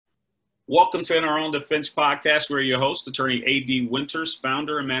Welcome to In Our Own Defense podcast. We're your host, Attorney A.D. Winters,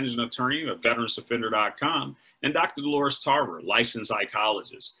 founder and managing attorney of VeteransDefender.com, and Dr. Dolores Tarver, licensed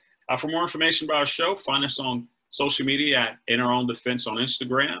psychologist. For more information about our show, find us on social media at In Our Own Defense on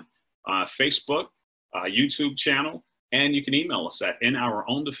Instagram, Facebook, YouTube channel, and you can email us at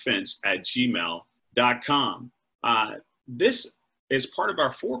inourown.defense@gmail.com. This is part of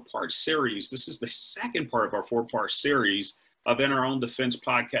our four-part series. This is the second part of our four-part series of In Our Own Defense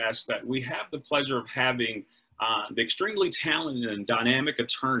podcast that we have the pleasure of having the extremely talented and dynamic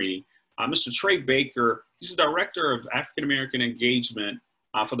attorney, Mr. Trey Baker. He's the Director of African American Engagement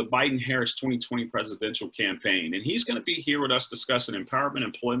for the Biden-Harris 2020 presidential campaign. And he's going to be here with us discussing empowerment,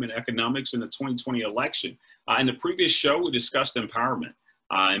 employment, economics in the 2020 election. In the previous show, we discussed empowerment,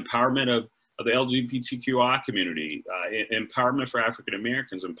 empowerment of the LGBTQI community, empowerment for African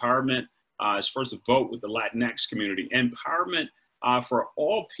Americans, empowerment as far as the vote with the Latinx community, empowerment for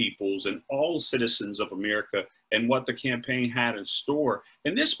all peoples and all citizens of America, and what the campaign had in store.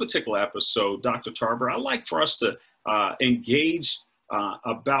 In this particular episode, Dr. Tarver, I'd like for us to engage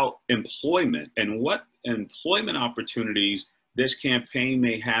about employment and what employment opportunities this campaign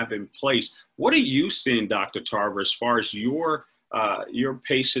may have in place. What are you seeing, Dr. Tarver, as far as your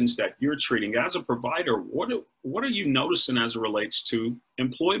patients that you're treating as a provider? What are you noticing as it relates to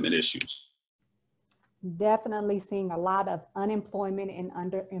employment issues? Definitely seeing a lot of unemployment and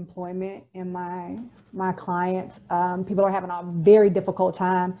underemployment in my clients. People are having a very difficult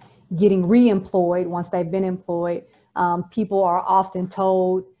time getting re-employed once they've been employed. People are often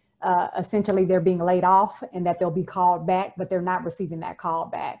told essentially they're being laid off and that they'll be called back, but they're not receiving that call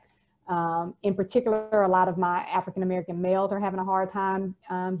back. In particular, a lot of my African American males are having a hard time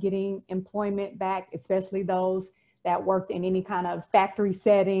getting employment back, especially those that worked in any kind of factory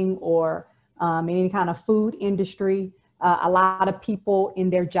setting or in any kind of food industry. A lot of people in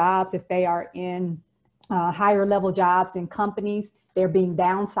their jobs, if they are in higher level jobs in companies, they're being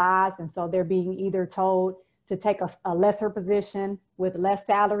downsized. And so they're being either told to take a lesser position with less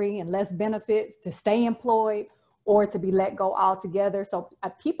salary and less benefits to stay employed, or to be let go altogether. So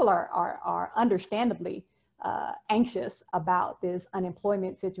people are understandably anxious about this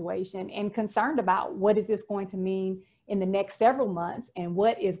unemployment situation and concerned about what is this going to mean in the next several months and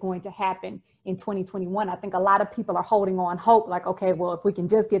what is going to happen in 2021. I think a lot of people are holding on hope, like, okay, well, if we can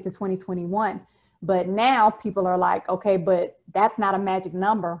just get to 2021. But now people are like, okay, but that's not a magic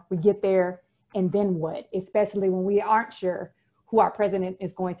number. We get there and then what? Especially when we aren't sure who our president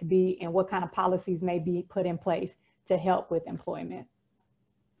is going to be and what kind of policies may be put in place to help with employment.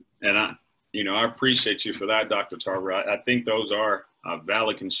 And I appreciate you for that, Dr. Tarver. I think those are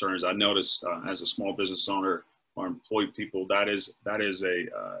valid concerns. I notice as a small business owner or employed people, that is a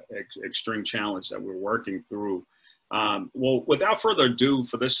extreme challenge that we're working through. Well, without further ado,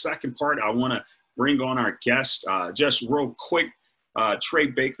 for this second part, I want to bring on our guest just real quick. Trey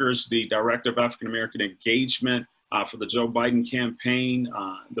Baker is the Director of African American Engagement for the Joe Biden campaign,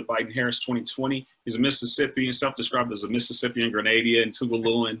 the Biden-Harris 2020. He's a Mississippian, self-described as a Mississippian Grenadier and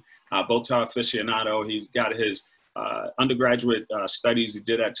Tuvaluan bow tie aficionado. He's got his undergraduate studies he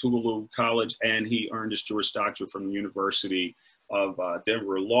did at Tuvalu College, and he earned his Juris Doctorate from the University of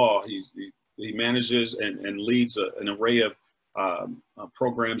Denver Law. He manages and leads an array of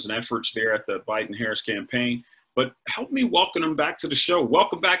programs and efforts there at the Biden-Harris campaign. But help me welcome him back to the show.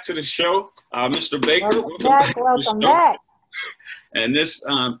 Welcome back to the show, Mr. Baker. Welcome back. And this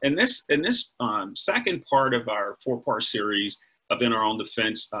second part of our four-part series of In Our Own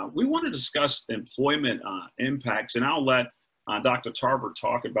Defense, we want to discuss employment impacts, and I'll let Dr. Tarver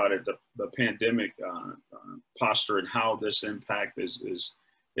talk about it, the pandemic posture and how this impact is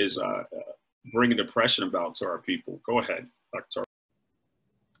bringing depression about to our people. Go ahead, Dr. Tarver.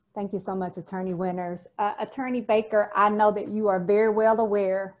 Thank you so much, Attorney Winters. Attorney Baker, I know that you are very well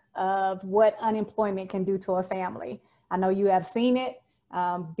aware of what unemployment can do to a family. I know you have seen it,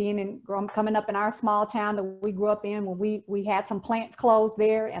 coming up in our small town that we grew up in, when we had some plants closed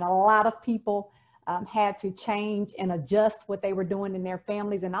there, and a lot of people had to change and adjust what they were doing in their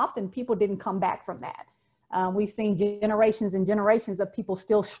families, and often people didn't come back from that. We've seen generations and generations of people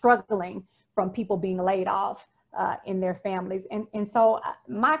still struggling from people being laid off in their families. And so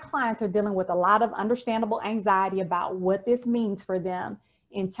my clients are dealing with a lot of understandable anxiety about what this means for them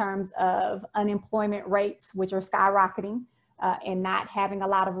in terms of unemployment rates, which are skyrocketing, and not having a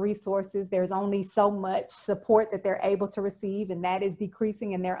lot of resources. There's only so much support that they're able to receive, and that is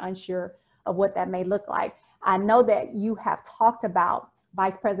decreasing, and they're unsure of what that may look like. I know that you have talked about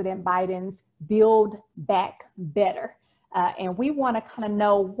Vice President Biden's Build Back Better. And we want to kind of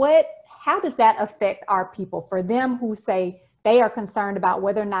know how does that affect our people? For them who say they are concerned about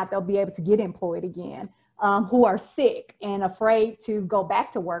whether or not they'll be able to get employed again, who are sick and afraid to go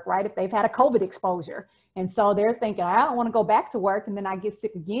back to work, right? If they've had a COVID exposure. And so they're thinking, I don't want to go back to work and then I get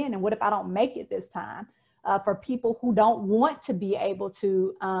sick again. And what if I don't make it this time? For people who don't want to be able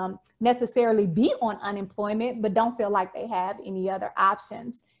to necessarily be on unemployment, but don't feel like they have any other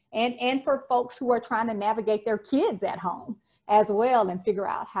options. And for folks who are trying to navigate their kids at home as well and figure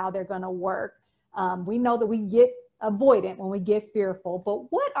out how they're going to work. We know that we get avoidant when we get fearful,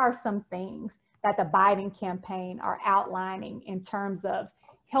 but what are some things that the Biden campaign are outlining in terms of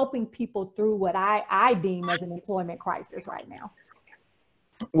helping people through what I deem as an employment crisis right now?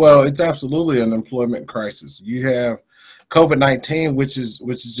 Well, it's absolutely an employment crisis. You have COVID-19, which is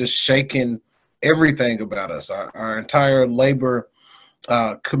just shaking everything about us. Our entire labor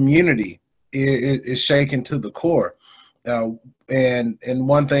community is shaken to the core. And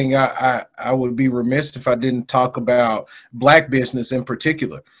one thing I would be remiss if I didn't talk about Black business in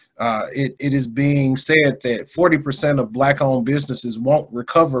particular. It is being said that 40% of Black-owned businesses won't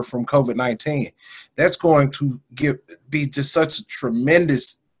recover from COVID-19. That's going to be just such a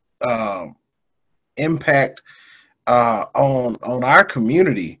tremendous impact on our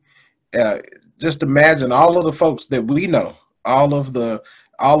community. Just imagine all of the folks that we know, all of the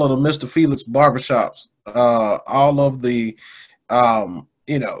Mr. Felix barbershops, all of the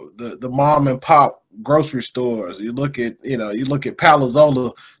the mom and pop grocery stores. You look at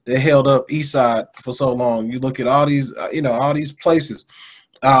Palazzolo that held up East Side for so long. You look at all these all these places.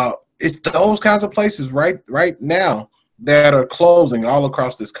 It's those kinds of places right now that are closing all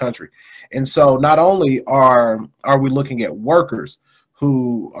across this country. And so not only are we looking at workers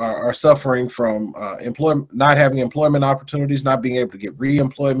who are suffering from not having employment opportunities, not being able to get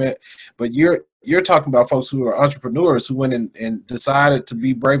re-employment, but you're talking about folks who are entrepreneurs who went in and decided to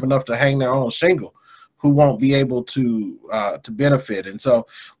be brave enough to hang their own shingle, who won't be able to benefit. And so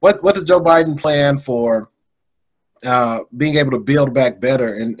what does Joe Biden plan for being able to build back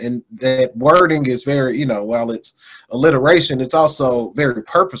better? And that wording is very, while it's alliteration, it's also very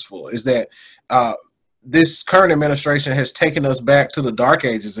purposeful, is that this current administration has taken us back to the dark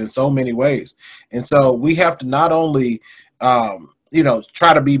ages in so many ways. And so we have to not only,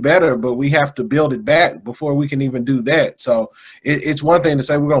 try to be better, but we have to build it back before we can even do that. So it's one thing to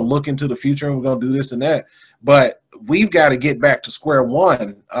say we're going to look into the future and we're going to do this and that, but we've got to get back to square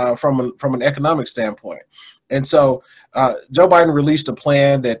one from an economic standpoint. And so Joe Biden released a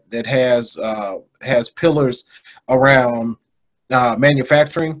plan that has pillars around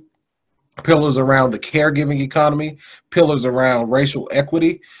manufacturing, pillars around the caregiving economy, pillars around racial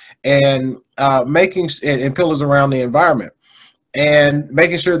equity, and pillars around the environment, and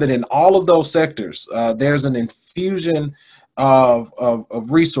making sure that in all of those sectors there's an infusion of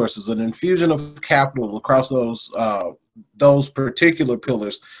resources, an infusion of capital across those particular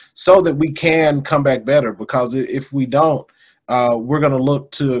pillars, so that we can come back better. Because if we don't, we're going to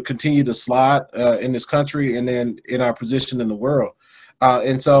look to continue to slide in this country and then in our position in the world.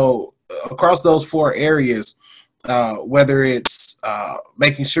 And so across those four areas, whether it's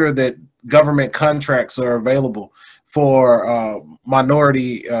making sure that government contracts are available for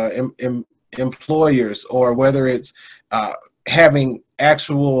minority employers, or whether it's having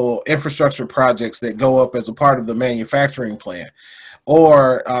actual infrastructure projects that go up as a part of the manufacturing plan,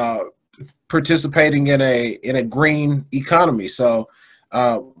 or participating in a green economy. So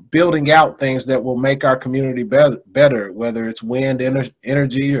building out things that will make our community better, whether it's wind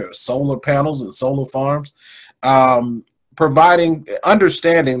energy or solar panels and solar farms, understanding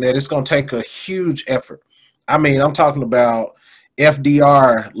that it's going to take a huge effort. I mean, I'm talking about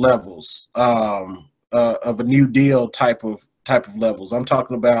FDR levels of a New Deal type of levels. I'm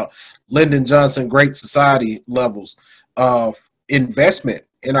talking about Lyndon Johnson Great Society levels of investment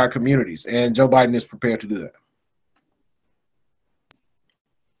in our communities, and Joe Biden is prepared to do that.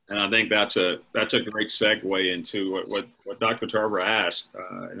 And I think that's a great segue into what Dr. Tarver asked,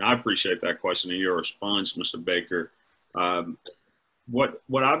 and I appreciate that question and your response, Mr. Baker.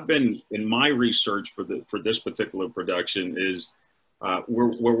 What I've been in my research for this particular production is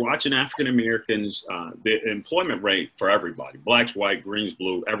we're watching African Americans, the employment rate for everybody, blacks, white, greens,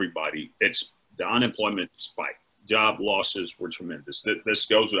 blue, everybody. It's the unemployment spike. Job losses were tremendous. This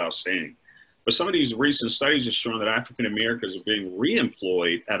goes without saying. But some of these recent studies are showing that African Americans are being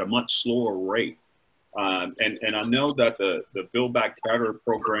reemployed at a much slower rate. And I know that the Build Back Better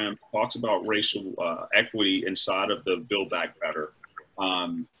program talks about racial equity inside of the Build Back Better.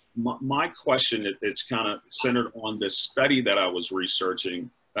 My question is kind of centered on this study that I was researching.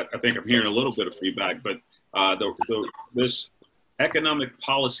 I think I'm hearing a little bit of feedback, but this Economic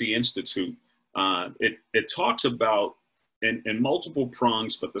Policy Institute, it talks about in multiple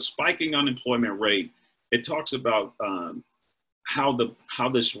prongs, but the spiking unemployment rate, it talks about how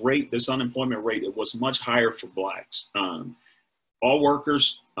this unemployment rate, it was much higher for blacks. All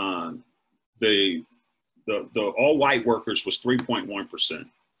workers, the all white workers was 3.1%.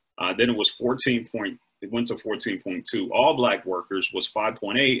 Then it was it went to 14.2. All black workers was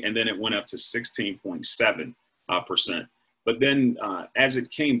 5.8, and then it went up to 16.7%. But then as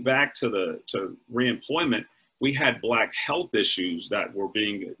it came back to reemployment, we had black health issues that were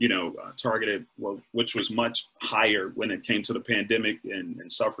being, targeted, which was much higher when it came to the pandemic and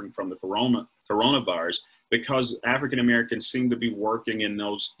suffering from the coronavirus, because African Americans seem to be working in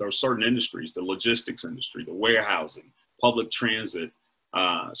those certain industries, the logistics industry, the warehousing, public transit,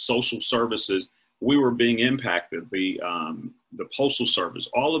 social services. We were being impacted. The postal service,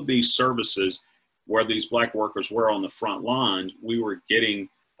 all of these services where these black workers were on the front lines, we were getting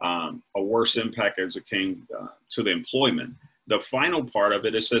a worse impact as it came to the employment. The final part of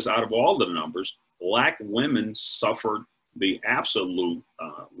it, it says out of all the numbers, black women suffered the absolute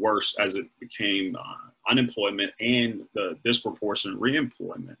worst as it became unemployment and the disproportionate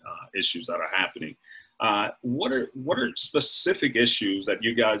reemployment issues that are happening. What are specific issues that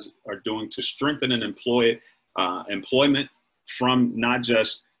you guys are doing to strengthen and employment from not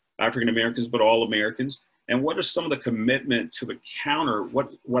just African Americans, but all Americans? And what are some of the commitment to the counter?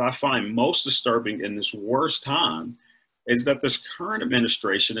 What I find most disturbing in this worst time is that this current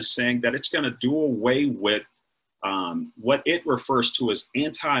administration is saying that it's going to do away with what it refers to as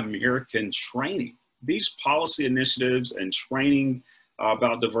anti-American training. These policy initiatives and training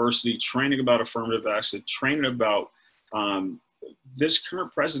about diversity, training about affirmative action, training about this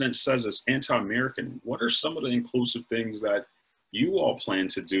current president says it's anti-American. What are some of the inclusive things that you all plan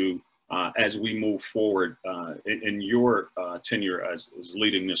to do as we move forward in your tenure as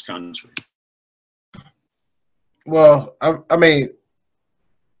leading this country? Well, I mean,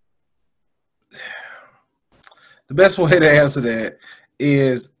 the best way to answer that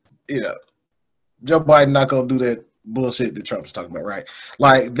is, Joe Biden not going to do that bullshit that Trump's talking about, right?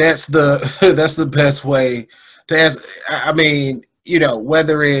 Like that's the best way to answer. I mean,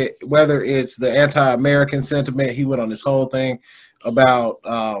 whether it's the anti-American sentiment, he went on this whole thing about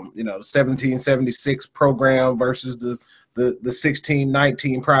 1776 program versus the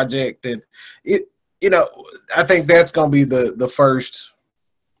 1619 project, and I think that's going to be the first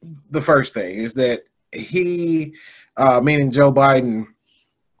thing, is that he, meaning Joe Biden,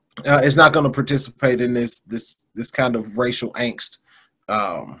 is not going to participate in this kind of racial angst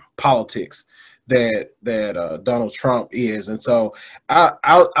politics that Donald Trump is. And so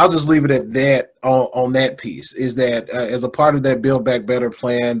I'll just leave it at that on that piece, is that as a part of that Build Back Better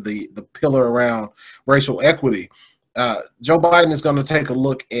plan, the pillar around racial equity, Joe Biden is going to take a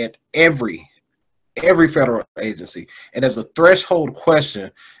look at every federal agency, and as a threshold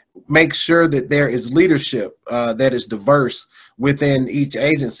question, make sure that there is leadership that is diverse within each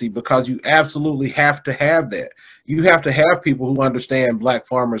agency, because you absolutely have to have that. You have to have people who understand black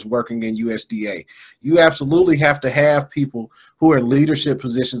farmers working in USDA. You absolutely have to have people who are in leadership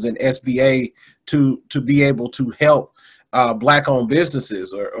positions in SBA to be able to help black-owned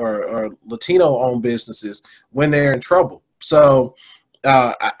businesses or Latino-owned businesses when they're in trouble. So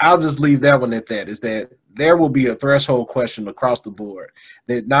I'll just leave that one at that, is that there will be a threshold question across the board,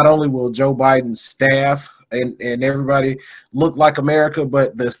 that not only will Joe Biden's staff and everybody look like America,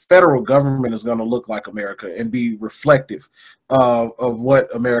 but the federal government is going to look like America and be reflective of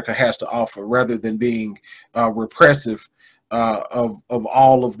what America has to offer, rather than being repressive of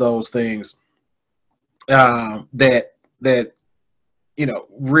all of those things that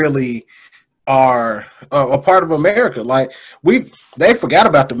really are a part of America. Like they forgot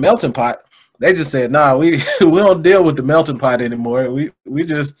about the melting pot. They just said, "Nah, we don't deal with the melting pot anymore. We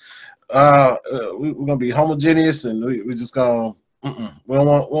just we're gonna be homogeneous, and we just gonna we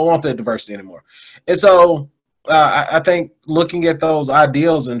don't want that diversity anymore." And so I think looking at those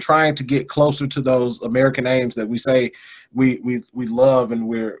ideals and trying to get closer to those American aims that we say we love and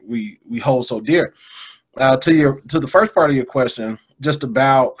we hold so dear. To the first part of your question, just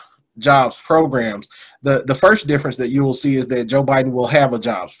about jobs programs, the first difference that you will see is that Joe Biden will have a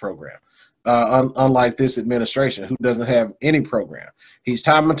jobs program. Unlike this administration, who doesn't have any program. He's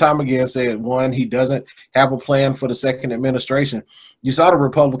time and time again said, one, he doesn't have a plan for the second administration. You saw the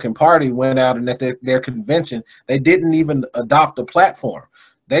Republican Party went out, and at their convention, they didn't even adopt a platform.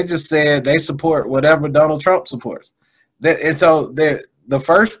 They just said they support whatever Donald Trump supports. And so the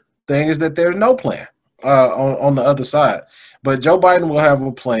first thing is that there's no plan on the other side. But Joe Biden will have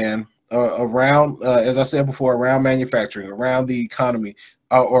a plan around, as I said before, around manufacturing, around the economy,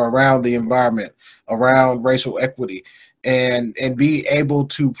 or around the environment, around racial equity. and be able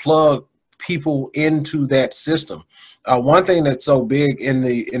to plug people into that system. One thing that's so big in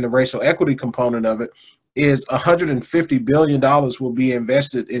the racial equity component of it is $150 billion will be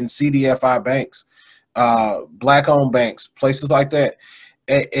invested in CDFI banks, black-owned banks, places like that.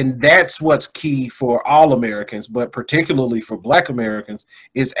 And that's what's key for all Americans, but particularly for Black Americans,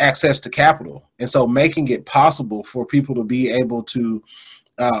 is access to capital. And so making it possible for people to be able to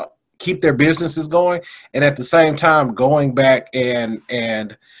keep their businesses going, and at the same time going back and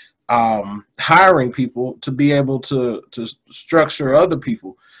hiring people to be able to structure other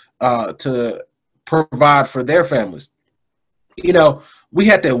people to provide for their families. You know, we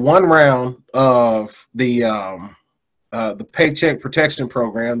had that one round of the Paycheck Protection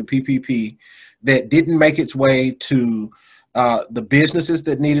Program, the PPP, that didn't make its way to the businesses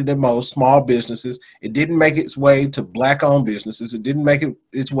that needed it most, small businesses. It didn't make its way to Black-owned businesses. It didn't make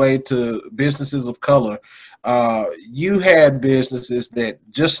its way to businesses of color. You had businesses that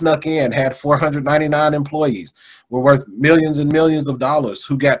just snuck in, had 499 employees, were worth millions and millions of dollars,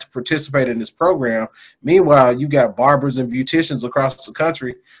 who got to participate in this program. Meanwhile, you got barbers and beauticians across the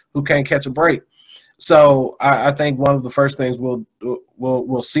country who can't catch a break. So I think one of the first things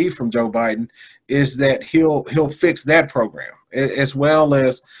we'll see from Joe Biden is that he'll fix that program, as well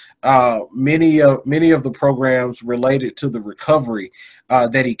as many of the programs related to the recovery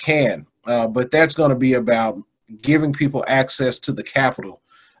that he can. But that's going to be about giving people access to the capital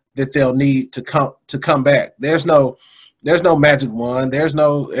that they'll need to come back. There's no magic wand. There's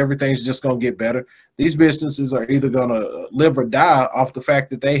no everything's just going to get better. These businesses are either going to live or die off the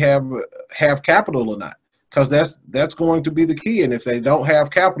fact that they have capital or not, because that's going to be the key. And if they don't have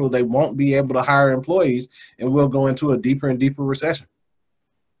capital, they won't be able to hire employees, and we'll go into a deeper and deeper recession.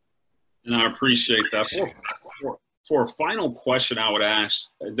 And I appreciate that. For a final question, I would ask: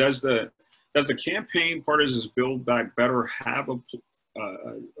 Does the campaign Partisans Build Back Better have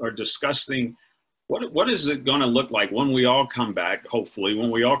are discussing what is it going to look like when we all come back? Hopefully,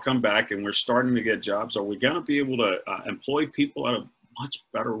 when we all come back and we're starting to get jobs, are we going to be able to employ people at a much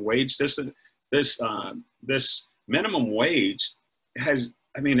better wage? This minimum wage has,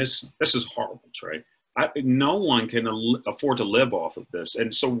 I mean, this is horrible, Trey. No one can afford to live off of this.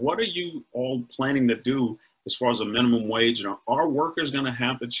 And so what are you all planning to do as far as a minimum wage? And are workers going to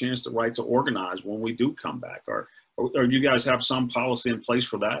have the chance, the right to organize when we do come back? Or you guys have some policy in place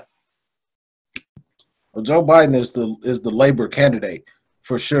for that? Well, Joe Biden is the labor candidate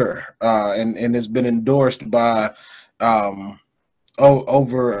for sure, and has been endorsed by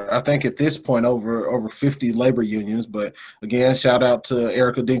over, I think at this point, over 50 labor unions. But again, shout out to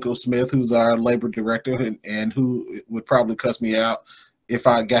Erica Dinkle-Smith, who's our labor director, and who would probably cuss me out if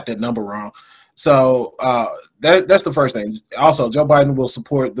I got that number wrong. So that's the first thing. Also, Joe Biden will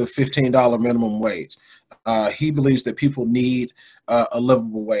support the $15 minimum wage. He believes that people need a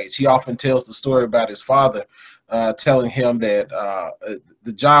livable wage. He often tells the story about his father telling him that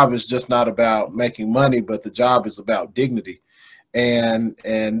the job is just not about making money, but the job is about dignity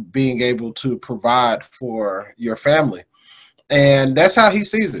and being able to provide for your family. And that's how he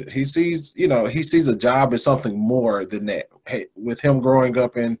sees it. He sees a job as something more than that. Hey, with him growing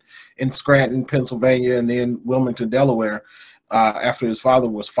up in Scranton, Pennsylvania, and then Wilmington, Delaware, after his father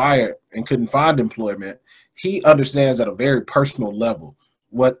was fired and couldn't find employment, he understands at a very personal level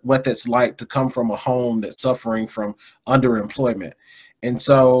what that's like to come from a home that's suffering from underemployment. And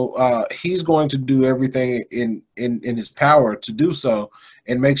so he's going to do everything in his power to do so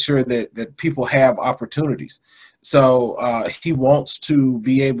and make sure that people have opportunities. So he wants to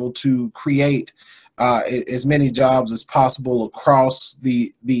be able to create as many jobs as possible across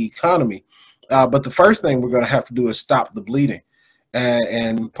the economy. But the first thing we're going to have to do is stop the bleeding.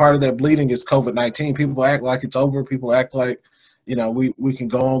 And part of that bleeding is COVID-19. People act like it's over. People act like, we can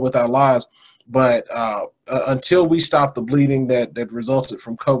go on with our lives. But until we stop the bleeding that resulted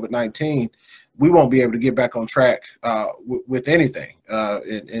from COVID-19, we won't be able to get back on track with anything.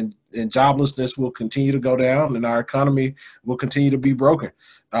 And joblessness will continue to go down, and our economy will continue to be broken.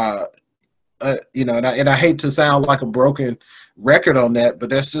 And I hate to sound like a broken record on that, but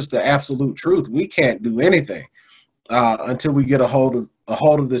that's just the absolute truth. We can't do anything until we get a hold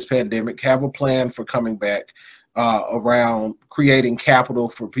of this pandemic, have a plan for coming back around creating capital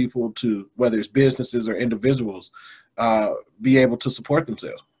for people to, whether it's businesses or individuals, be able to support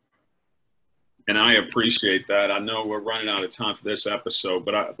themselves. And I appreciate that. I know we're running out of time for this episode,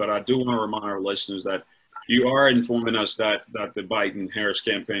 but I do want to remind our listeners that you are informing us that the Biden-Harris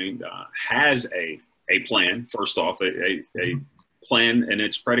campaign has a plan. First off, a plan, and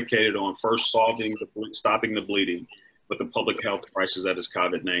it's predicated on first stopping the bleeding with the public health crisis that is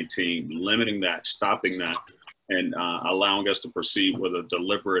COVID-19, limiting that, stopping that, and allowing us to proceed with a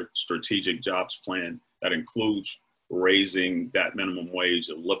deliberate strategic jobs plan that includes raising that minimum wage,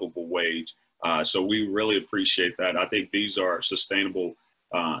 a livable wage. So we really appreciate that. I think these are sustainable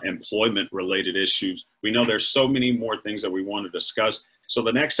employment related issues. We know there's so many more things that we want to discuss. So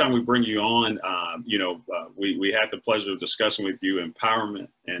the next time we bring you on, we had the pleasure of discussing with you empowerment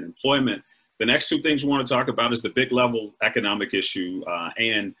and employment. The next two things we want to talk about is the big level economic issue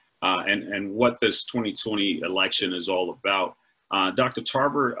and what this 2020 election is all about. Dr.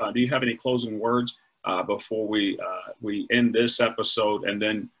 Tarver, do you have any closing words before we end this episode? And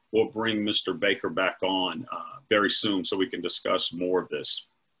then we'll bring Mr. Baker back on very soon so we can discuss more of this.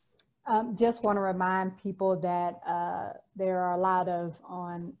 Just want to remind people that there are a lot of,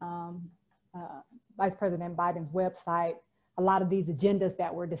 on Vice President Biden's website, a lot of these agendas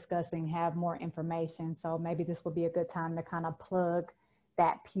that we're discussing have more information. So maybe this will be a good time to kind of plug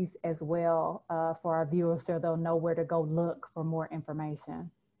that piece as well for our viewers, so they'll know where to go look for more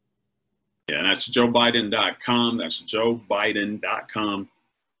information. Yeah, and that's joebiden.com. That's joebiden.com.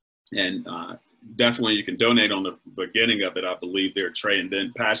 And definitely you can donate on the beginning of it, I believe there, Trey. And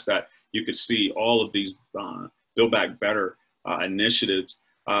then past that, you could see all of these Build Back Better initiatives.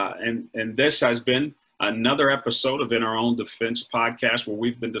 And this has been another episode of In Our Own Defense podcast, where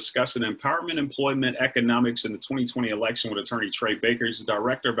we've been discussing empowerment, employment, economics in the 2020 election with attorney Trey Baker. He's the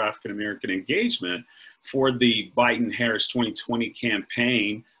director of African American engagement for the Biden-Harris 2020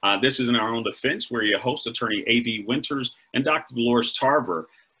 campaign. This is In Our Own Defense, where you host attorney A.D. Winters and Dr. Dolores Tarver.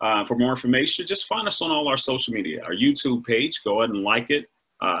 For more information, just find us on all our social media. Our YouTube page, go ahead and like it,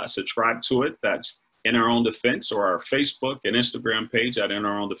 subscribe to it. That's In Our Own Defense, or our Facebook and Instagram page at In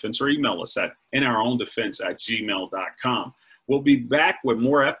Our Own Defense, or email us at inourown.defense@gmail.com. We'll be back with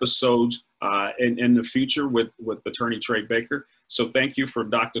more episodes in the future with attorney Trey Baker. So thank you for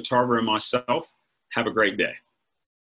Dr. Tarver and myself. Have a great day.